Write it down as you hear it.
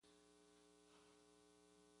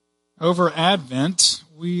Over Advent,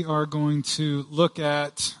 we are going to look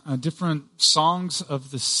at different songs of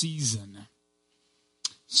the season.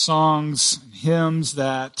 Songs and hymns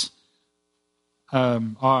that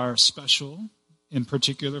are special, in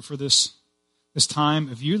particular for this time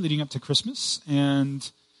of year leading up to Christmas.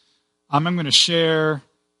 And I'm going to share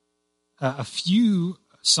a few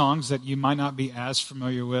songs that you might not be as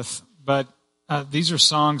familiar with, but these are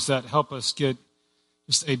songs that help us get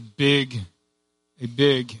just a big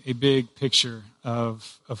picture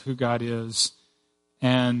of who God is,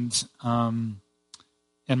 and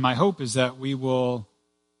my hope is that we will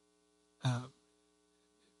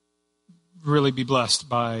really be blessed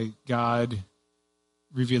by God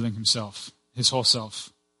revealing Himself, His whole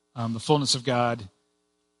self, the fullness of God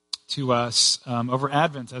to us over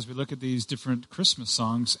Advent as we look at these different Christmas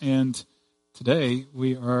songs. And today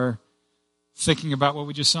we are thinking about what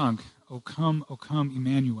we just sung, O come,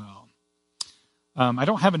 Emmanuel. I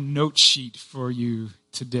don't have a note sheet for you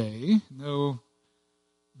today. No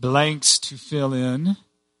blanks to fill in.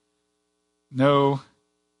 No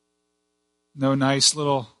nice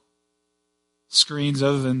little screens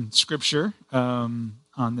other than Scripture on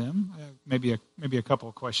them. Maybe a couple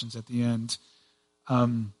of questions at the end.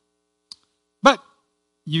 But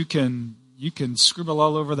you can scribble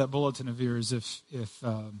all over that bulletin of yours if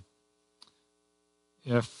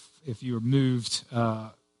you are moved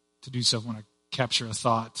to do so. Want to capture a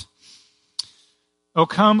thought. O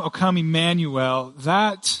come, Emmanuel.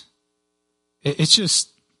 That it's just,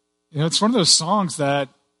 it's one of those songs that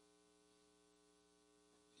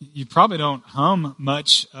you probably don't hum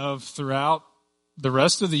much of throughout the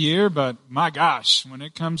rest of the year, but my gosh, when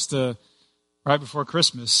it comes to right before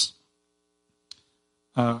Christmas,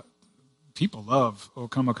 people love O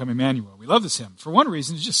come, Emmanuel. We love this hymn. For one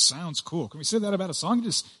reason, it just sounds cool. Can we say that about a song? It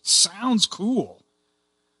just sounds cool.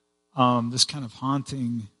 This kind of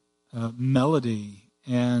haunting melody.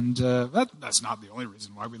 And that's not the only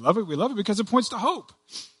reason why we love it. We love it because it points to hope.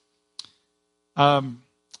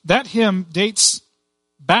 That hymn dates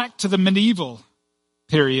back to the medieval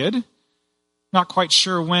period. Not quite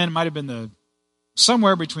sure when. It might have been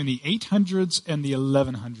somewhere between the 800s and the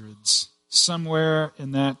 1100s. Somewhere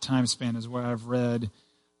in that time span is where I've read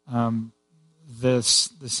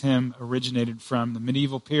this hymn originated from the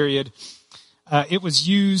medieval period. It was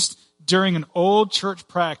used during an old church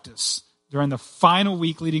practice during the final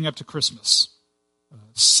week leading up to Christmas.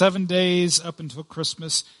 7 days up until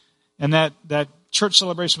Christmas. And that church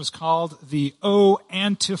celebration was called the O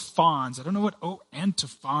Antiphons. I don't know what O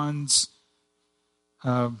Antiphons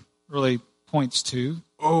really points to.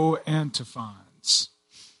 O Antiphons.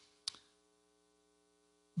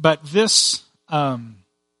 But this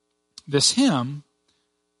hymn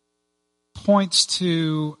points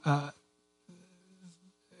to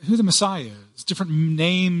who the Messiah is, different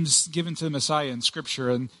names given to the Messiah in Scripture.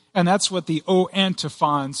 And that's what the O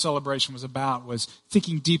Antiphon celebration was about, was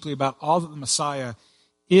thinking deeply about all that the Messiah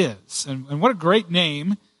is. And what a great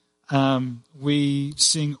name we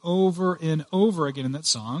sing over and over again in that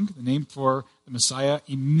song, the name for the Messiah,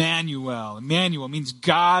 Emmanuel. Emmanuel means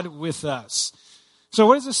God with us. So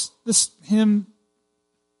what is this hymn,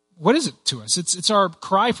 what is it to us? It's our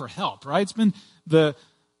cry for help, right? It's been the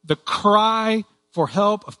cry for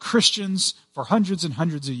help of Christians for hundreds and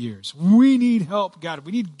hundreds of years. We need help, God.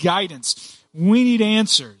 We need guidance. We need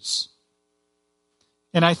answers.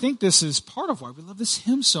 And I think this is part of why we love this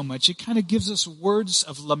hymn so much. It kind of gives us words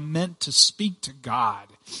of lament to speak to God.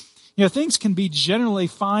 Things can be generally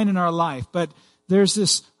fine in our life, but there's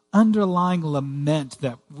this underlying lament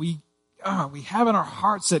that we have in our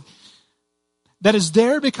hearts that is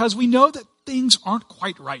there because we know that things aren't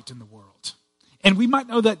quite right in the world. And we might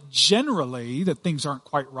know that generally that things aren't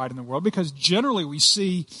quite right in the world because generally we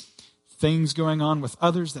see things going on with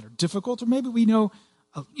others that are difficult, or maybe we know,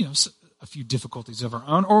 a few difficulties of our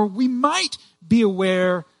own, or we might be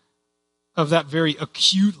aware of that very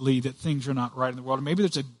acutely that things are not right in the world. Or maybe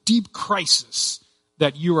there's a deep crisis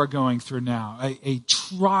that you are going through now, a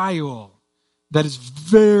trial that is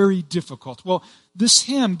very difficult. Well, this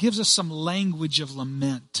hymn gives us some language of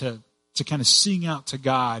lament to kind of sing out to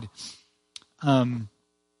God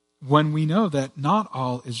when we know that not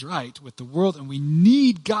all is right with the world and we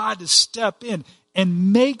need God to step in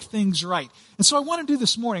and make things right. And so I want to do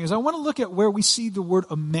this morning is I want to look at where we see the word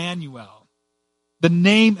Emmanuel, the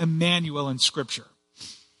name Emmanuel in Scripture.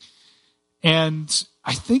 And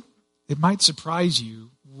I think it might surprise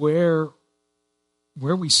you where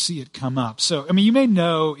we see it come up. So, you may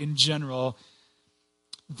know in general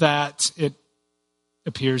that it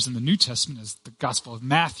appears in the New Testament as the Gospel of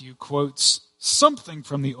Matthew quotes something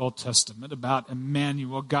from the Old Testament about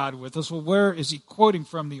Emmanuel, God with us. Well, where is he quoting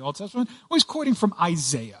from the Old Testament? Well, he's quoting from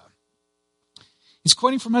Isaiah. He's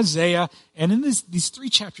quoting from Isaiah, and in these three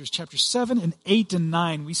chapters, chapters 7 and 8 and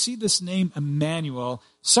 9, we see this name Emmanuel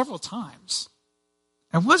several times.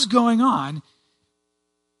 And what's going on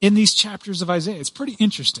in these chapters of Isaiah? It's pretty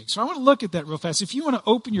interesting. So I want to look at that real fast. If you want to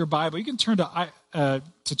open your Bible, you can turn to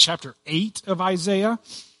chapter 8 of Isaiah.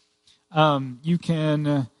 You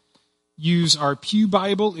can use our Pew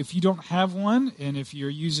Bible if you don't have one. And if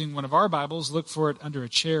you're using one of our Bibles, look for it under a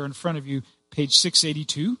chair in front of you, page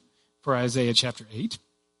 682 for Isaiah chapter 8.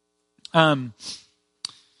 But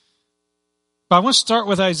I want to start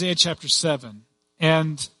with Isaiah chapter 7.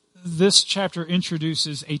 And this chapter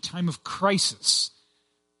introduces a time of crisis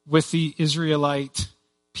with the Israelite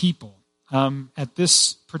people. At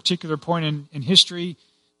this particular point in history,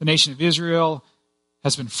 the nation of Israel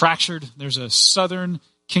has been fractured. There's a southern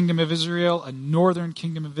kingdom of Israel, a northern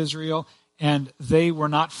kingdom of Israel, and they were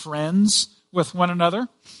not friends with one another.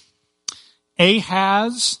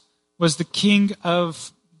 Ahaz was the king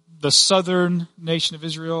of the southern nation of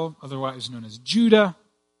Israel, otherwise known as Judah.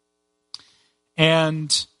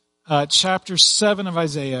 And chapter 7 of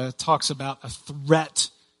Isaiah talks about a threat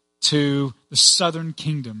to the southern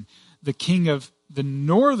kingdom, the king of the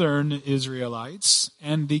northern Israelites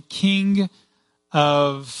and the king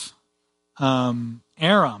of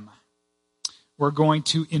Aram were going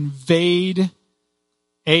to invade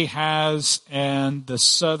Ahaz and the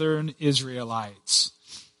southern Israelites.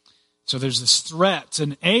 So there's this threat,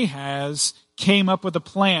 and Ahaz came up with a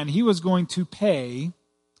plan. He was going to pay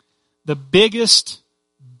the biggest,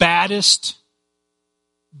 baddest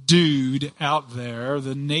dude out there,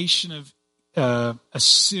 the nation of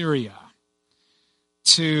Assyria,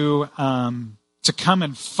 to come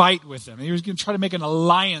and fight with them. He was going to try to make an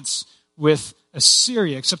alliance with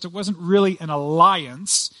Assyria, except it wasn't really an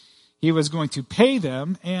alliance. He was going to pay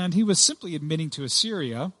them, and he was simply admitting to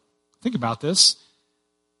Assyria, think about this,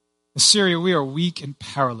 Assyria, we are weak and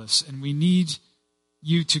powerless, and we need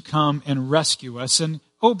you to come and rescue us. And,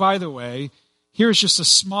 oh, by the way, here's just a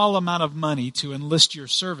small amount of money to enlist your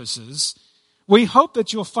services. We hope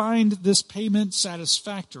that you'll find this payment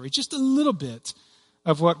satisfactory, just a little bit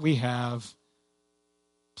of what we have.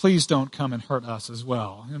 Please don't come and hurt us as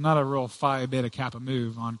well. Not a real Phi Beta Kappa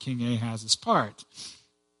move on King Ahaz's part.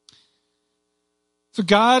 So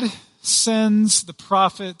God sends the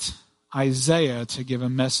prophet Isaiah to give a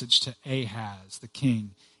message to Ahaz, the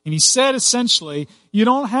king. And he said essentially, you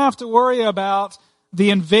don't have to worry about the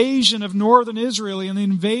invasion of northern Israel and the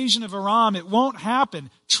invasion of Aram. It won't happen.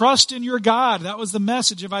 Trust in your God. That was the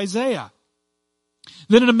message of Isaiah.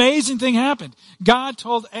 Then an amazing thing happened. God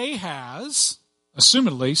told Ahaz,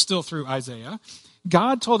 assumedly still through Isaiah,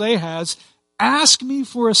 God told Ahaz, ask me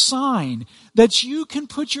for a sign that you can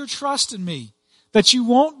put your trust in me, that you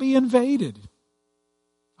won't be invaded.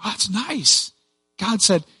 Oh, that's nice. God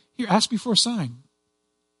said, here, ask me for a sign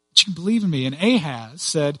that you can believe in me. And Ahaz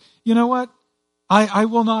said, you know what? I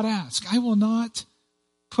will not ask. I will not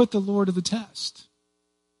put the Lord to the test.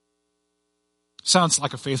 Sounds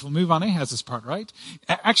like a faithful move on Ahaz's part, right?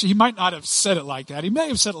 Actually, he might not have said it like that. He may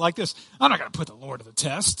have said it like this. I'm not going to put the Lord to the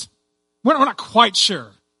test. We're not quite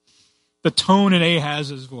sure the tone in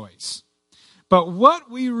Ahaz's voice. But what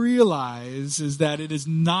we realize is that it is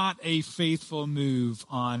not a faithful move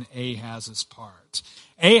on Ahaz's part.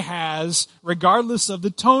 Ahaz, regardless of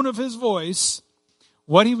the tone of his voice,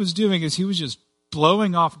 what he was doing is he was just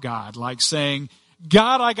blowing off God, like saying,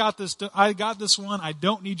 God, I got this one. I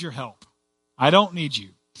don't need your help. I don't need you.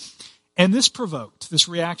 And this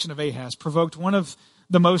reaction of Ahaz provoked one of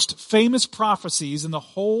the most famous prophecies in the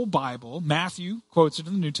whole Bible. Matthew quotes it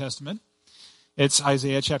in the New Testament. It's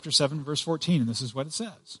Isaiah chapter 7, verse 14, and this is what it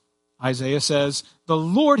says. Isaiah says, the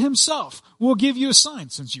Lord himself will give you a sign.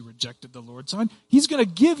 Since you rejected the Lord's sign, he's going to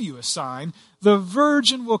give you a sign. The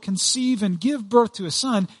virgin will conceive and give birth to a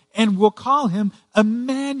son, and will call him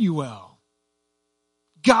Emmanuel,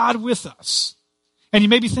 God with us. And you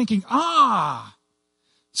may be thinking,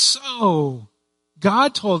 so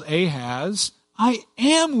God told Ahaz, I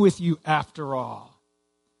am with you after all.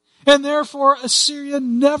 And therefore, Assyria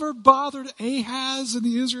never bothered Ahaz and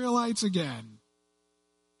the Israelites again.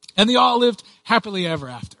 And they all lived happily ever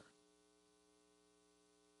after.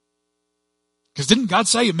 Because didn't God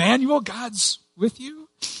say, Emmanuel, God's with you?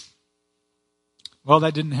 Well,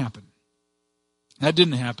 that didn't happen. That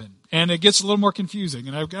didn't happen. And it gets a little more confusing.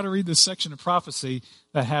 And I've got to read this section of prophecy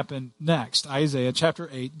that happened next. Isaiah chapter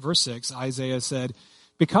 8, verse 6, Isaiah said,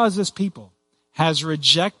 because this people has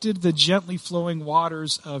rejected the gently flowing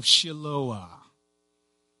waters of Shiloah.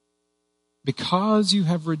 because you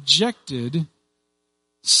have rejected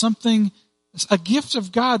something, a gift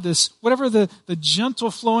of God, this, whatever the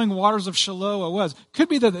gentle flowing waters of Shiloah was. Could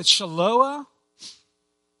be that Shiloah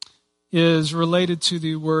is related to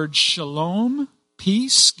the word shalom,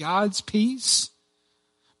 peace, God's peace.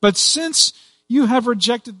 But since you have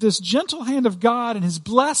rejected this gentle hand of God and his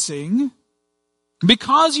blessing,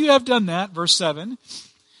 because you have done that, verse 7,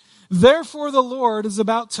 therefore the Lord is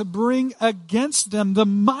about to bring against them the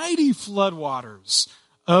mighty floodwaters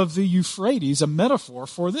of the Euphrates, a metaphor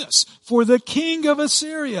for this. For the king of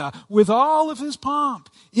Assyria, with all of his pomp,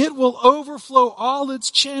 it will overflow all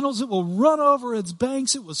its channels. It will run over its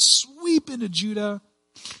banks. It will sweep into Judah,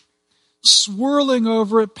 swirling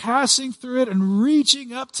over it, passing through it, and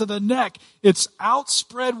reaching up to the neck. Its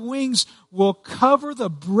outspread wings will cover the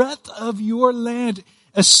breadth of your land.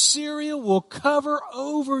 Assyria will cover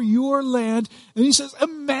over your land. And he says,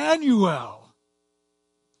 Emmanuel,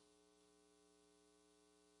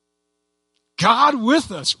 God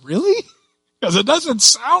with us. Really? Because it doesn't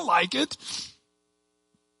sound like it.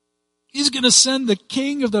 He's going to send the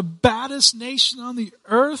king of the baddest nation on the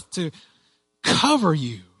earth to cover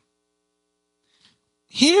you.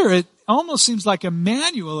 Here, it almost seems like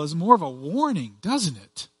Emmanuel is more of a warning, doesn't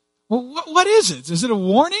it? Well, what is it? Is it a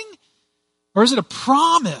warning? Or is it a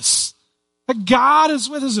promise? That God is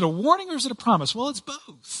with us. Is it a warning or is it a promise? Well, it's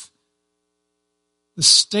both. The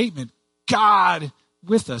statement, God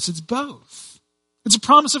with us, it's both. It's a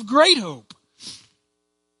promise of great hope.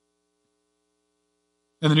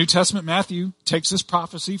 In the New Testament, Matthew takes this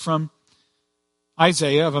prophecy from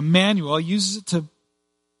Isaiah of Emmanuel, uses it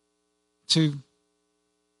to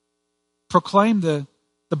proclaim the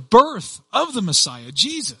birth of the Messiah,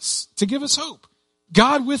 Jesus, to give us hope.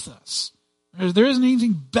 God with us. There isn't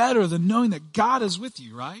anything better than knowing that God is with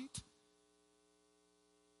you, right?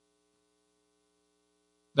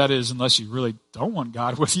 That is, unless you really don't want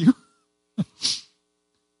God with you.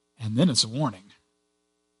 And then it's a warning.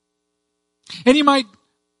 And you might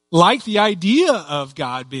like the idea of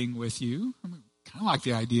God being with you. I mean, kind of like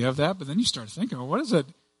the idea of that, but then you start thinking, well, what does it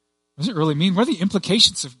really mean? What are the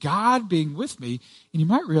implications of God being with me? And you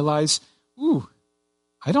might realize,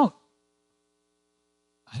 I don't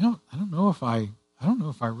know if I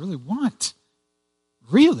really want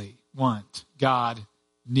God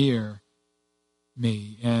near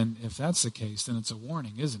me. And if that's the case, then it's a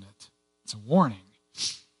warning, isn't it? It's a warning.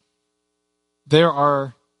 There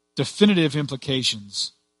are definitive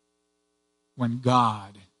implications when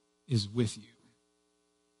God is with you.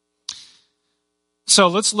 So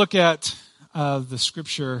let's look at the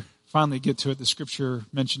scripture, finally get to it, the scripture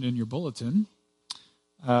mentioned in your bulletin.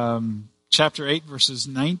 Chapter 8, verses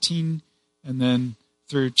 19, and then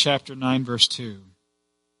through chapter 9, verse 2.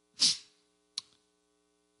 This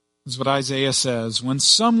is what Isaiah says. When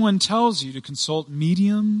someone tells you to consult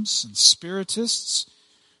mediums and spiritists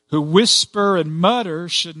who whisper and mutter,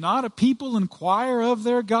 should not a people inquire of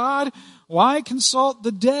their God? Why consult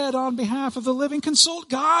the dead on behalf of the living? Consult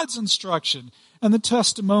God's instruction and the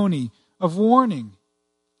testimony of warning.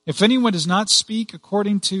 If anyone does not speak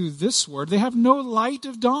according to this word, they have no light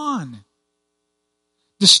of dawn.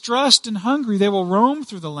 Distressed and hungry, they will roam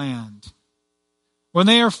through the land. When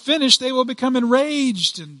they are finished, they will become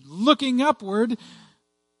enraged, and looking upward,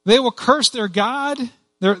 they will curse their God.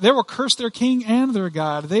 They will curse their king and their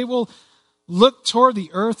God. They will look toward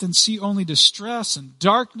the earth and see only distress and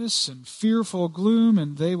darkness and fearful gloom,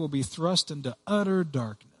 and they will be thrust into utter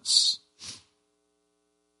darkness.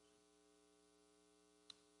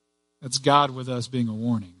 That's God with us being a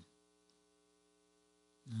warning.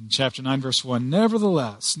 In chapter 9, verse 1,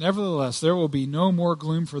 Nevertheless, there will be no more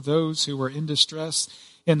gloom for those who were in distress.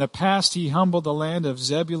 In the past he humbled the land of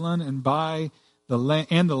Zebulun and the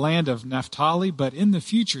land of Naphtali, but in the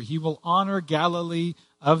future he will honor Galilee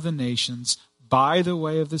of the nations by the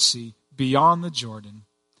way of the sea, beyond the Jordan.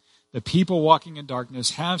 The people walking in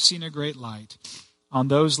darkness have seen a great light. On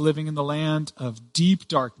those living in the land of deep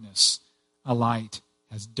darkness, a light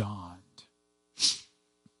has dawned.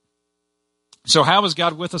 So how is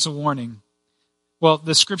God with us a warning? Well,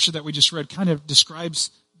 the scripture that we just read kind of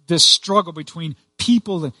describes this struggle between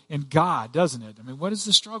people and God, doesn't it? I mean, what is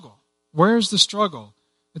the struggle? Where is the struggle?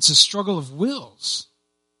 It's a struggle of wills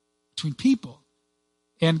between people.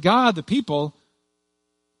 And God, the people,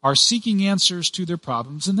 are seeking answers to their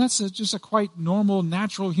problems. And that's just a quite normal,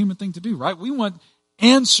 natural human thing to do, right? We want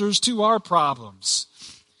answers to our problems.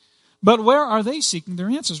 But where are they seeking their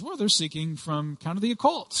answers? Well, they're seeking from kind of the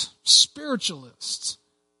occult, spiritualists,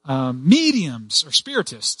 mediums, or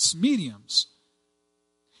spiritists, mediums.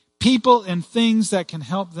 People and things that can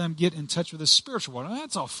help them get in touch with the spiritual world. Now,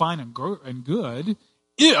 that's all fine and good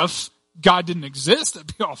if God didn't exist,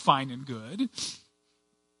 that'd be all fine and good.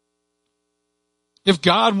 If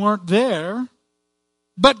God weren't there,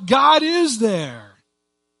 but God is there.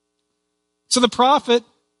 So the prophet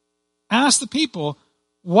asked the people,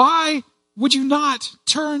 why would you not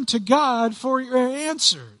turn to God for your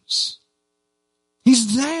answers?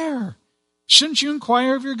 He's there. Shouldn't you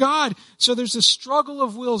inquire of your God? So there's a struggle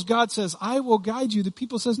of wills. God says, I will guide you. The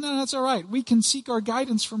people says, no, that's all right. We can seek our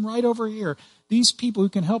guidance from right over here. These people who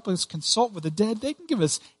can help us consult with the dead, they can give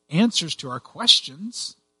us answers to our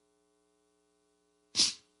questions.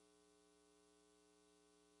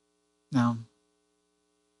 Now,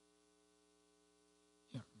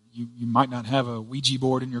 you might not have a Ouija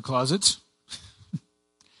board in your closet.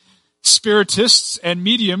 Spiritists and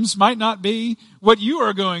mediums might not be what you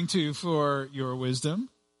are going to for your wisdom.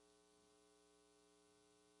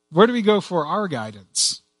 Where do we go for our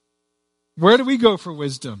guidance? Where do we go for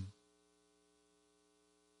wisdom?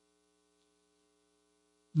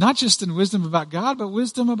 Not just in wisdom about God, but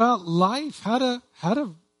wisdom about life, how to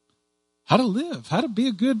live, how to be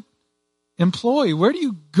a good employee. Where do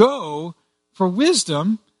you go for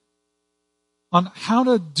wisdom on how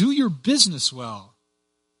to do your business well?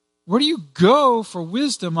 Where do you go for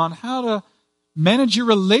wisdom on how to manage your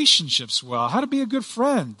relationships well? How to be a good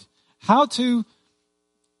friend? How to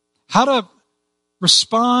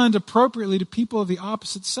respond appropriately to people of the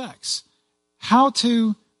opposite sex? How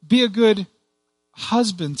to be a good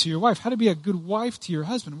husband to your wife? How to be a good wife to your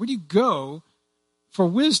husband? Where do you go for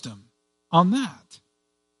wisdom on that?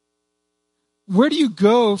 Where do you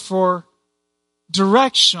go for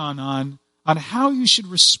direction on how you should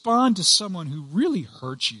respond to someone who really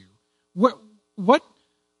hurts you?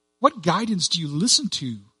 What guidance do you listen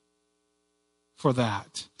to for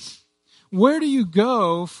that? Where do you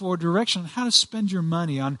go for direction on how to spend your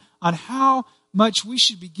money, on how much we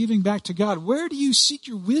should be giving back to God? Where do you seek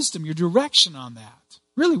your wisdom, your direction on that?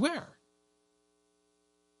 Really, where?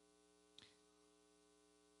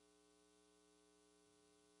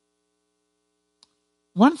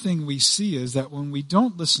 One thing we see is that when we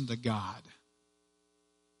don't listen to God,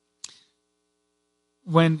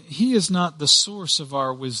 when He is not the source of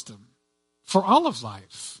our wisdom for all of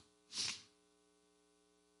life,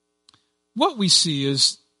 what we see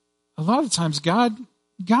is a lot of times God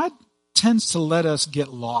tends to let us get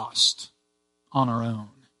lost on our own.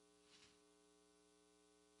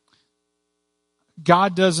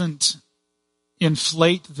 God doesn't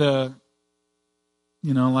inflate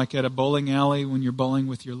like at a bowling alley when you're bowling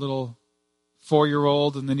with your little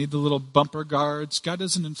 4-year-old and they need the little bumper guards. God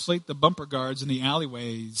doesn't inflate the bumper guards in the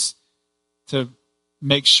alleyways to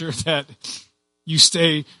make sure that you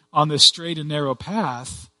stay on the straight and narrow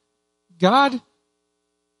path. God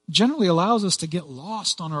generally allows us to get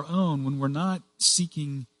lost on our own when we're not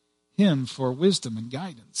seeking Him for wisdom and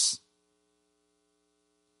guidance.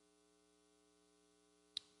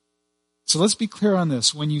 So let's be clear on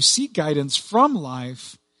this. When you seek guidance from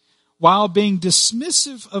life, while being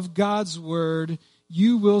dismissive of God's word,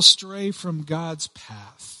 you will stray from God's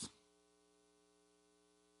path.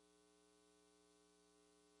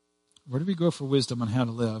 Where do we go for wisdom on how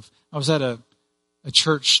to live? I was at a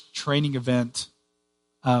church training event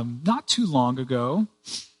not too long ago,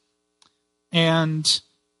 and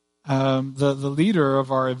the leader of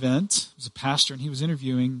our event was a pastor, and he was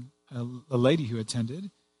interviewing a lady who attended,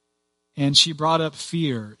 and she brought up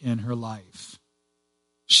fear in her life.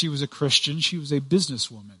 She was a Christian. She was a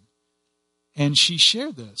businesswoman. And she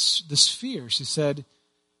shared this fear. She said,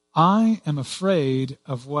 I am afraid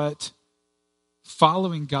of what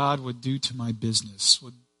following God would do to my business,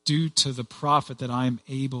 would do to the profit that I am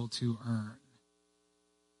able to earn.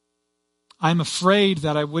 I'm afraid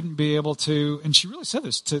that I wouldn't be able to, and she really said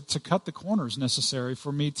this, to cut the corners necessary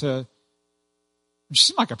for me to. She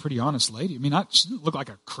seemed like a pretty honest lady. I mean, she didn't look like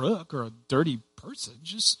a crook or a dirty person,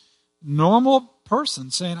 just normal person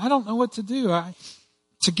saying, I don't know what to do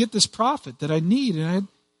to get this profit that I need. And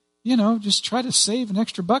I, just try to save an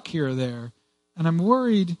extra buck here or there. And I'm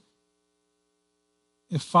worried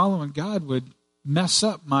if following God would mess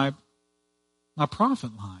up my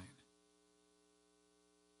profit line.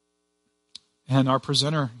 And our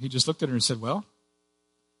presenter, he just looked at her and said, well,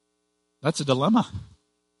 that's a dilemma.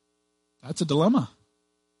 That's a dilemma.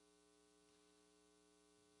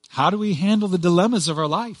 How do we handle the dilemmas of our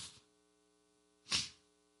life?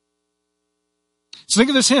 So think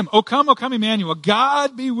of this hymn, O come, Emmanuel,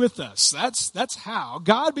 God be with us. That's how.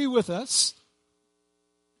 God be with us.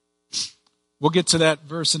 We'll get to that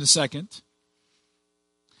verse in a second.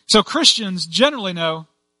 So Christians generally know,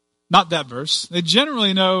 not that verse, they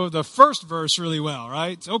generally know the first verse really well,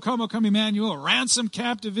 right? O come, Emmanuel, ransom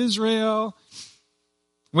captive Israel.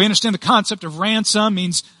 We understand the concept of ransom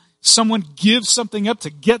means someone gives something up to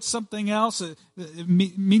get something else. It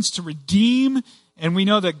means to redeem. And we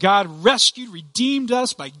know that God redeemed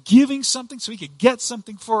us by giving something so he could get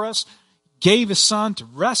something for us. Gave his son to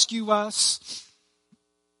rescue us.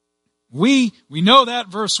 We know that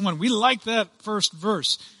verse 1. We like that first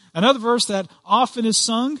verse. Another verse that often is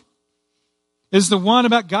sung is the one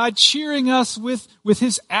about God cheering us with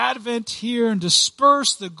his advent here and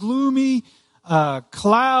disperse the gloomy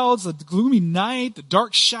clouds, the gloomy night, the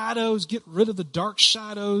dark shadows, get rid of the dark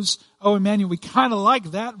shadows. Oh, Emmanuel, we kind of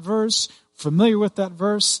like that verse, familiar with that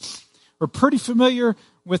verse. We're pretty familiar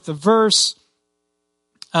with the verse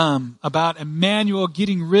about Emmanuel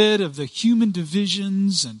getting rid of the human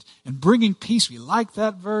divisions and bringing peace. We like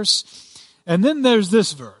that verse. And then there's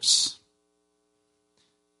this verse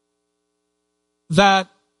that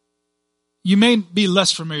you may be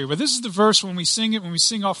less familiar with. This is the verse when we sing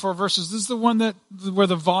all 4 verses. This is the one where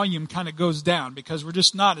the volume kind of goes down because we're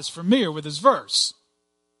just not as familiar with this verse.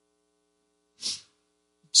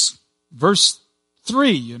 It's verse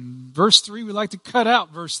 3. In verse 3, we like to cut out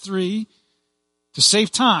verse 3 to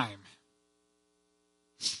save time.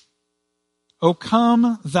 O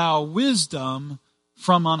come, thou wisdom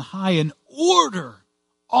from on high, and order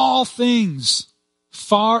all things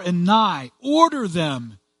far and nigh. Order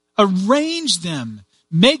them. Arrange them,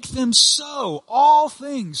 make them so, all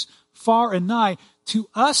things far and nigh. To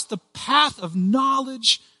us the path of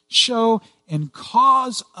knowledge show and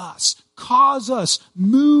cause us,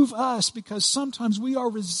 move us, because sometimes we are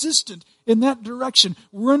resistant in that direction.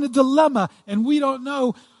 We're in a dilemma and we don't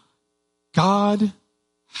know, God,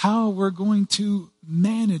 how we're going to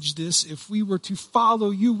manage this if we were to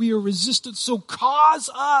follow you. We are resistant, so cause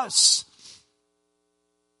us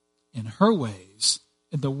in her ways,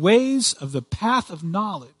 in the ways of the path of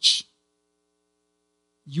knowledge,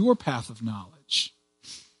 your path of knowledge.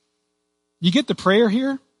 You get the prayer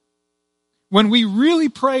here? When we really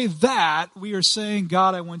pray that, we are saying,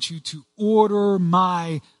 God, I want you to order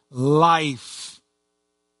my life.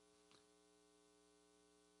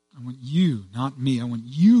 I want you, not me. I want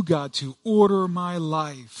you, God, to order my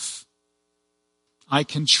life. I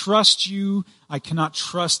can trust you. I cannot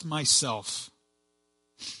trust myself.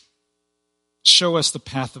 Show us the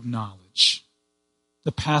path of knowledge,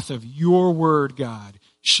 the path of your word, God.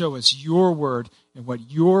 Show us your word and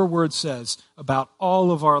what your word says about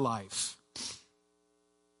all of our life.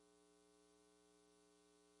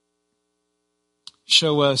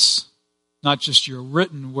 Show us not just your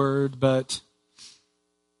written word, but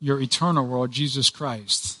your eternal word, Jesus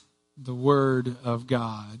Christ, the Word of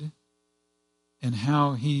God, and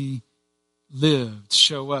how he lived.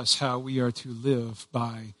 Show us how we are to live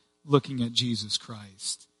by looking at Jesus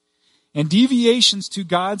Christ. And deviations to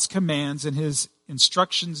God's commands and his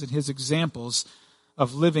instructions and his examples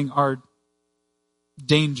of living are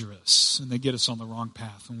dangerous, and they get us on the wrong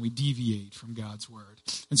path when we deviate from God's word.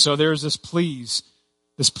 And so there's this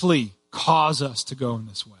plea, cause us to go in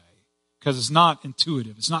this way, because it's not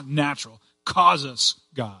intuitive, it's not natural. Cause us,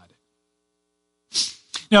 God.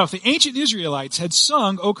 Now, if the ancient Israelites had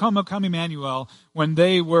sung, O come, Emmanuel, when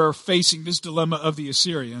they were facing this dilemma of the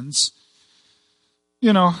Assyrians,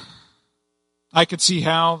 I could see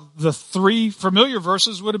how the 3 familiar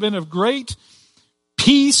verses would have been of great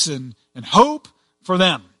peace and hope for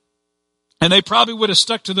them. And they probably would have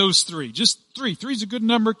stuck to those 3. Just 3. 3 is a good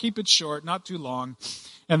number. Keep it short, not too long.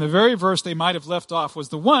 And the very verse they might have left off was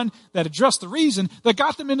the one that addressed the reason that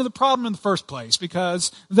got them into the problem in the first place, because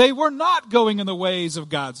they were not going in the ways of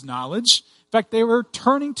God's knowledge. In fact, they were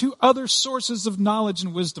turning to other sources of knowledge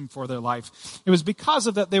and wisdom for their life. It was because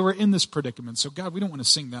of that they were in this predicament. So, God, we don't want to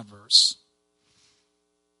sing that verse.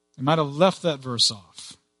 They might have left that verse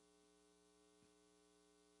off.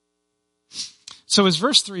 So is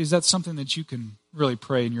verse 3, is that something that you can really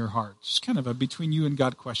pray in your heart? Just kind of a between you and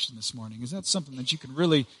God question this morning. Is that something that you can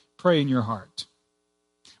really pray in your heart?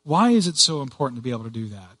 Why is it so important to be able to do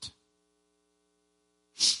that?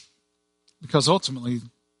 Because ultimately,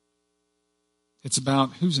 it's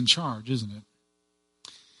about who's in charge, isn't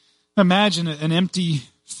it? Imagine an empty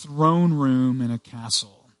throne room in a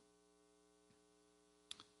castle.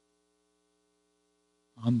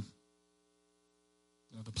 On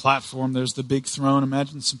the platform, there's the big throne.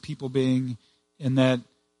 Imagine some people being in that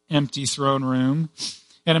empty throne room.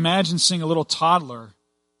 And imagine seeing a little toddler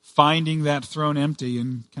finding that throne empty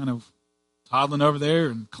and kind of toddling over there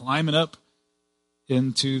and climbing up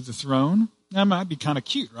into the throne. That might be kind of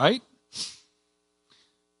cute, right?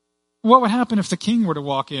 What would happen if the king were to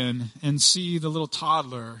walk in and see the little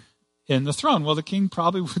toddler in the throne? Well, the king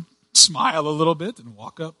probably would smile a little bit and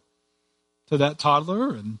walk up to that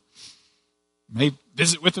toddler and may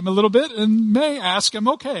visit with him a little bit and may ask him,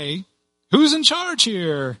 okay, who's in charge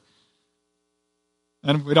here?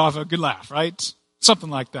 And we'd all have a good laugh, right? Something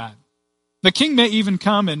like that. The king may even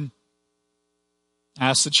come and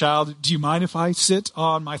ask the child, do you mind if I sit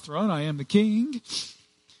on my throne? I am the king.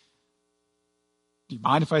 Do you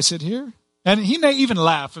mind if I sit here? And he may even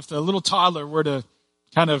laugh if the little toddler were to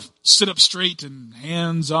kind of sit up straight and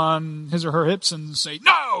hands on his or her hips and say,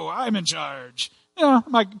 no, I'm in charge.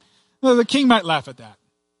 The king might laugh at that.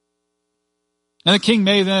 And the king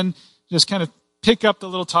may then just kind of pick up the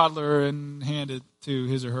little toddler and hand it to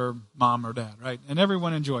his or her mom or dad, right? And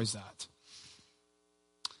everyone enjoys that.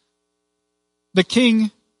 The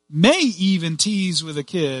king may even tease with a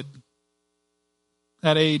kid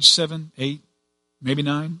at age 7, 8, maybe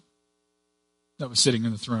 9, that was sitting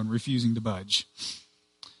on the throne, refusing to budge.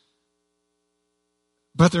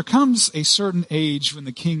 But there comes a certain age when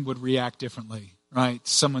the king would react differently, right?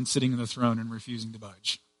 Someone sitting on the throne and refusing to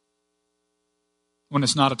budge. When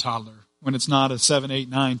it's not a toddler, when it's not a 7, 8,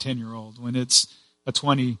 9, 10-year-old, when it's a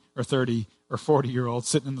 20 or 30 or 40-year-old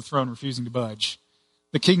sitting on the throne refusing to budge,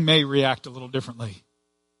 the king may react a little differently.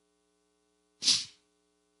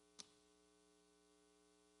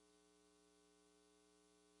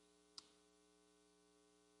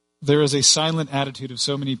 There is a silent attitude of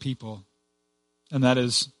so many people, and that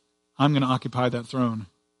is, I'm going to occupy that throne.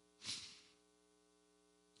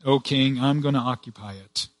 O king, I'm going to occupy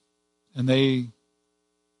it. And they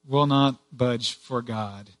will not budge for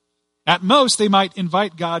God. At most, they might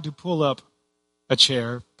invite God to pull up a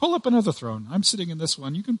chair, pull up another throne. I'm sitting in this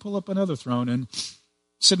one. You can pull up another throne and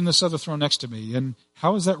sit in this other throne next to me. And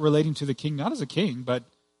how is that relating to the king? Not as a king, but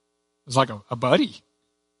as like a buddy.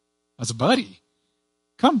 As a buddy.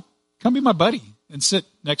 Come be my buddy and sit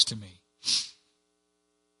next to me.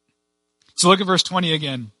 So look at verse 20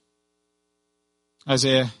 again.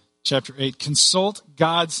 Isaiah chapter 8. Consult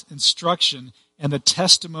God's instruction and the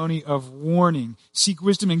testimony of warning. Seek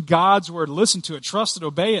wisdom in God's word. Listen to it. Trust it.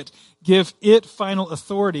 Obey it. Give it final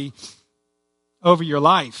authority over your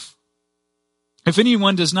life. If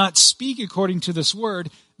anyone does not speak according to this word,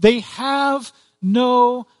 they have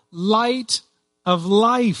no light of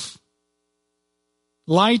life.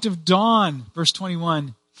 Light of dawn. Verse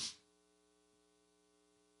 21.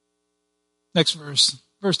 Next verse.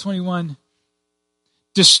 Verse 21.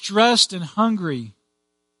 Distressed and hungry,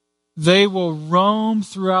 they will roam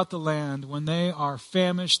throughout the land. When they are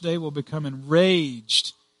famished, they will become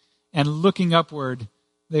enraged. And looking upward,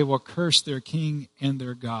 they will curse their king and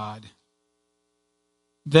their God.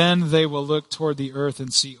 Then they will look toward the earth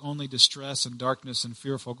and see only distress and darkness and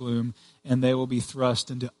fearful gloom, and they will be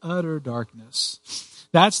thrust into utter darkness.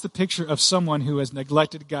 That's the picture of someone who has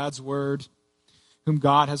neglected God's word, whom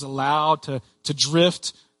God has allowed to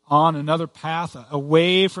drift on another path,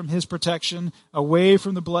 away from his protection, away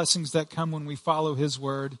from the blessings that come when we follow his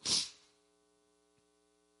word.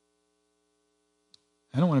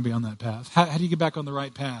 I don't want to be on that path. How do you get back on the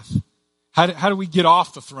right path? How do we get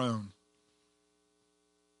off the throne?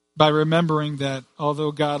 By remembering that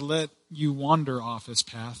although God let you wander off his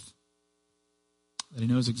path, that he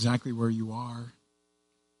knows exactly where you are.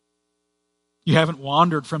 You haven't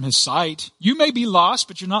wandered from his sight. You may be lost,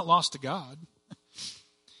 but you're not lost to God.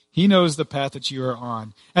 He knows the path that you are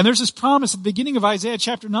on. And there's this promise at the beginning of Isaiah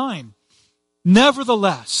chapter 9.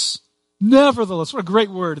 Nevertheless, what a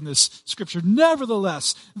great word in this scripture.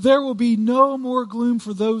 Nevertheless, there will be no more gloom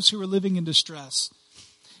for those who are living in distress.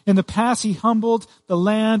 In the past, he humbled the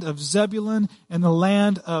land of Zebulun and the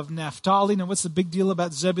land of Naphtali. Now, what's the big deal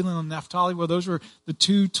about Zebulun and Naphtali? Well, those were the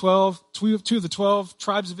two of the 12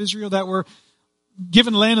 tribes of Israel that were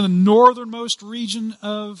given land in the northernmost region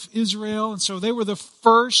of Israel. And so they were the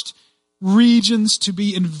first regions to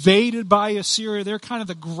be invaded by Assyria. They're kind of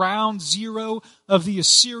the ground zero of the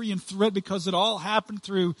Assyrian threat because it all happened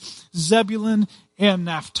through Zebulun and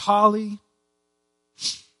Naphtali.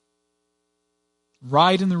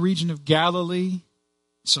 Right in the region of Galilee.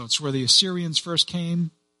 So it's where the Assyrians first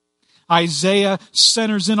came. Isaiah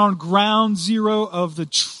centers in on ground zero of the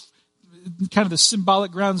kind of the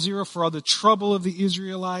symbolic ground zero for all the trouble of the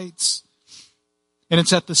Israelites. And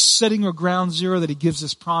it's at the setting of ground zero that he gives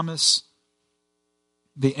this promise.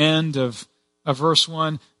 The end of verse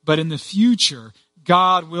 1. But in the future,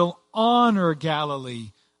 God will honor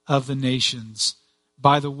Galilee of the nations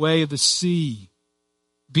by the way of the sea,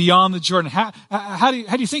 beyond the Jordan. How do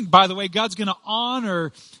you think, by the way, God's going to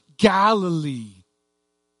honor Galilee?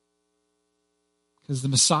 Because the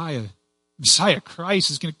Messiah Christ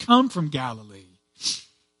is going to come from Galilee.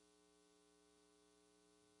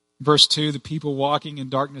 Verse 2, the people walking in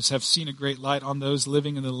darkness have seen a great light. On those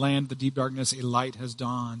living in the land of the deep darkness, a light has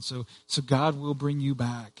dawned. So God will bring you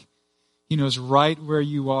back. He knows right where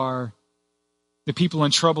you are. The people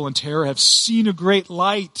in trouble and terror have seen a great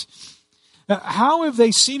light. How have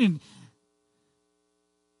they seen it?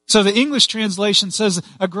 So the English translation says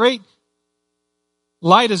a great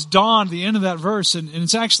light has dawned at the end of that verse, and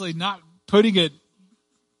it's actually not putting it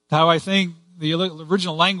how I think the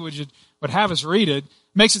original language would have us read it.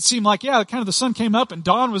 Makes it seem like, kind of the sun came up and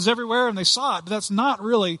dawn was everywhere and they saw it. But that's not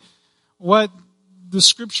really what the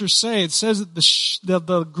scriptures say. It says that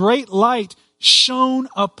the great light shone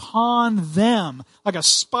upon them like a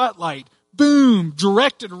spotlight. Boom!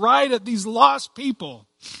 Directed right at these lost people.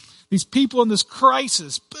 These people in this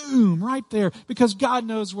crisis. Boom! Right there. Because God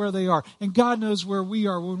knows where they are. And God knows where we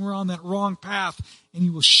are when we're on that wrong path. And He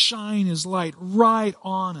will shine His light right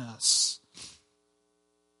on us.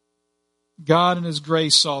 God in His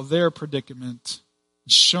grace saw their predicament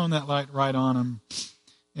and shone that light right on them.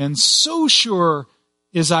 And so sure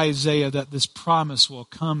is Isaiah that this promise will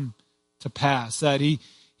come to pass, that he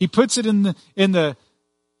puts it in the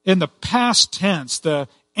past tense, the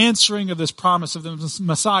answering of this promise of the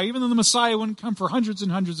Messiah. Even though the Messiah wouldn't come for hundreds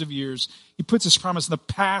and hundreds of years, He puts this promise in the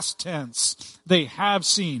past tense. They have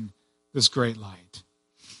seen this great light.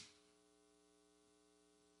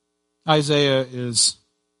 Isaiah is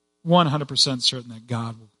 100% certain that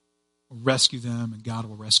God will rescue them and God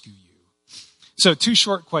will rescue you. So 2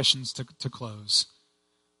 short questions to close.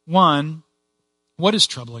 1, what is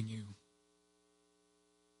troubling you?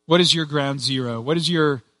 What is your ground zero? What is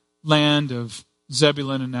your land of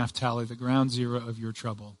Zebulun and Naphtali, the ground zero of your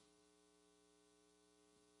trouble?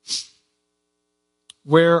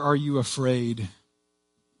 Where are you afraid?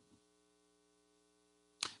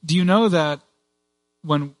 Do you know that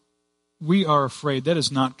when we are afraid, that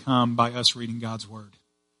does not come by us reading God's Word?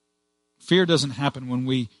 Fear doesn't happen when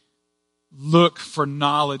we look for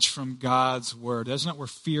knowledge from God's Word. That's not where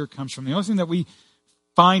fear comes from. The only thing that we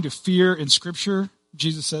find to fear in Scripture,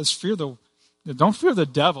 Jesus says, don't fear the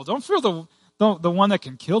devil. Don't fear the one that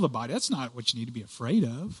can kill the body. That's not what you need to be afraid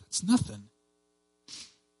of. It's nothing.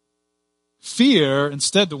 Fear,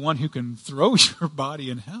 instead, the one who can throw your body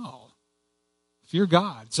in hell. Fear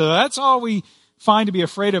God. So that's all we find to be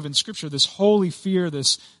afraid of in Scripture, this holy fear,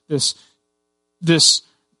 this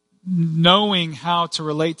knowing how to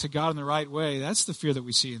relate to God in the right way. That's the fear that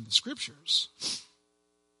we see in the Scriptures.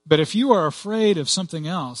 But if you are afraid of something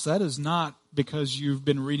else, that is not because you've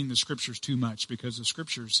been reading the Scriptures too much, because the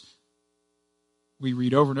Scriptures we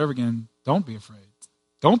read over and over again, don't be afraid.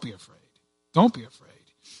 Don't be afraid. Don't be afraid.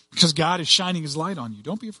 Because God is shining His light on you.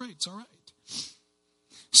 Don't be afraid. It's all right.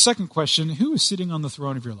 Second question, who is sitting on the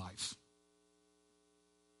throne of your life?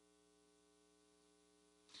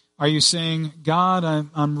 Are you saying, God,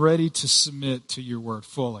 I'm ready to submit to your word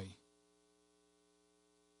fully?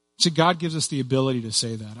 See, God gives us the ability to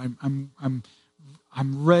say that.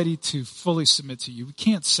 I'm ready to fully submit to you. We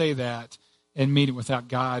can't say that and mean it without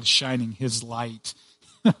God shining His light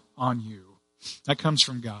on you. That comes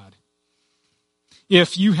from God.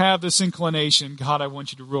 If you have this inclination, God, I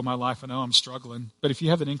want you to rule my life. I know I'm struggling. But if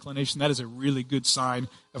you have that inclination, that is a really good sign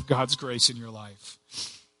of God's grace in your life.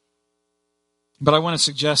 But I want to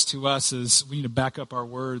suggest to us is we need to back up our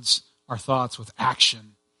words, our thoughts with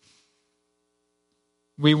action.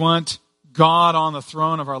 We want God on the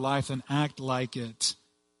throne of our life and act like it.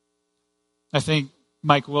 I think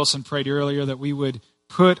Mike Wilson prayed earlier that we would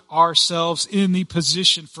put ourselves in the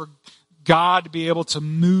position for God to be able to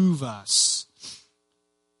move us.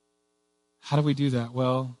 How do we do that?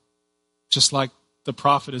 Well, just like the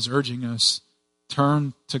prophet is urging us,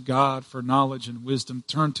 turn to God for knowledge and wisdom.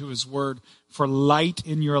 Turn to His Word for light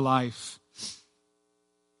in your life.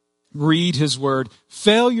 Read His Word.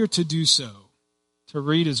 Failure to do so, to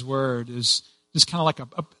read His Word, is just kind of like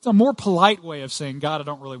a more polite way of saying, God, I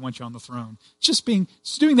don't really want you on the throne. Just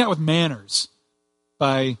doing that with manners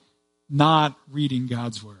by not reading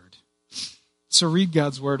God's Word. So read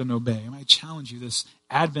God's Word and obey. I might challenge you this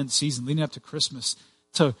Advent season leading up to Christmas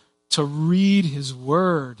to read His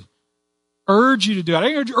Word. Urge you to do it.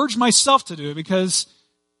 I urge myself to do it because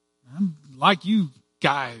I'm like you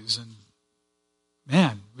guys, and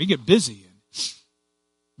man, we get busy and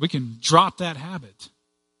we can drop that habit.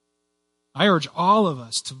 I urge all of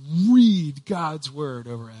us to read God's Word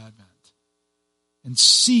over Advent and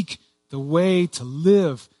seek the way to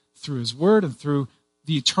live through His Word and through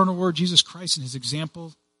the eternal Word, Jesus Christ, and His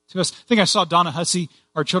example to us. I think I saw Donna Hussey,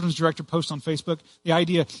 our children's director, post on Facebook the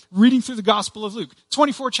idea, reading through the Gospel of Luke.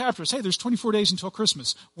 24 chapters. Hey, there's 24 days until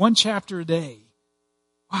Christmas. 1 chapter a day.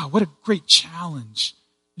 Wow, what a great challenge.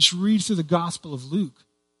 Just read through the Gospel of Luke.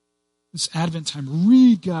 this Advent time,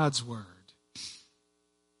 read God's word.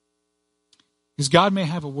 Because God may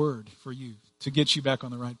have a word for you to get you back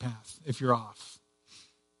on the right path if you're off.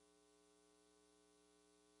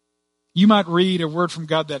 You might read a word from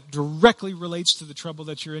God that directly relates to the trouble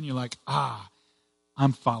that you're in. You're like,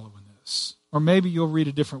 I'm following this. Or maybe you'll read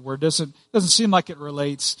a different word. Doesn't seem like it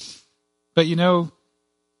relates. But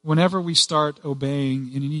whenever we start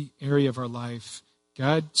obeying in any area of our life,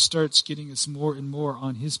 God starts getting us more and more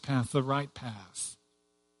on his path, the right path.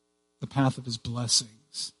 The path of his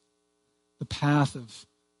blessings. The path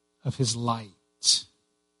of his light.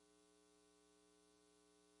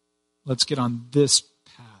 Let's get on this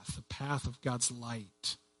path, the path of God's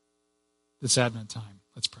light, this Advent time.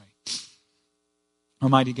 Let's pray.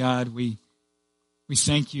 Almighty God, we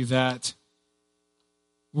thank you that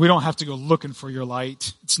we don't have to go looking for your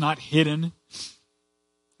light. It's not hidden.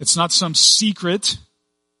 It's not some secret.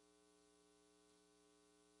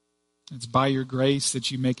 It's by your grace that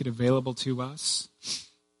you make it available to us.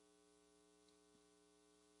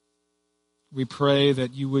 We pray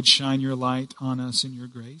that you would shine your light on us in your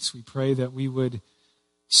grace. We pray that we would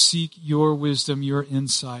seek your wisdom, your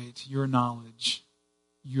insight, your knowledge,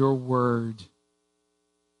 your word,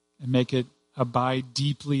 and make it abide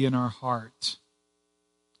deeply in our heart,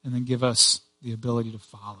 and then give us the ability to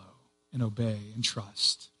follow and obey and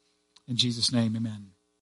trust. In Jesus' name, amen.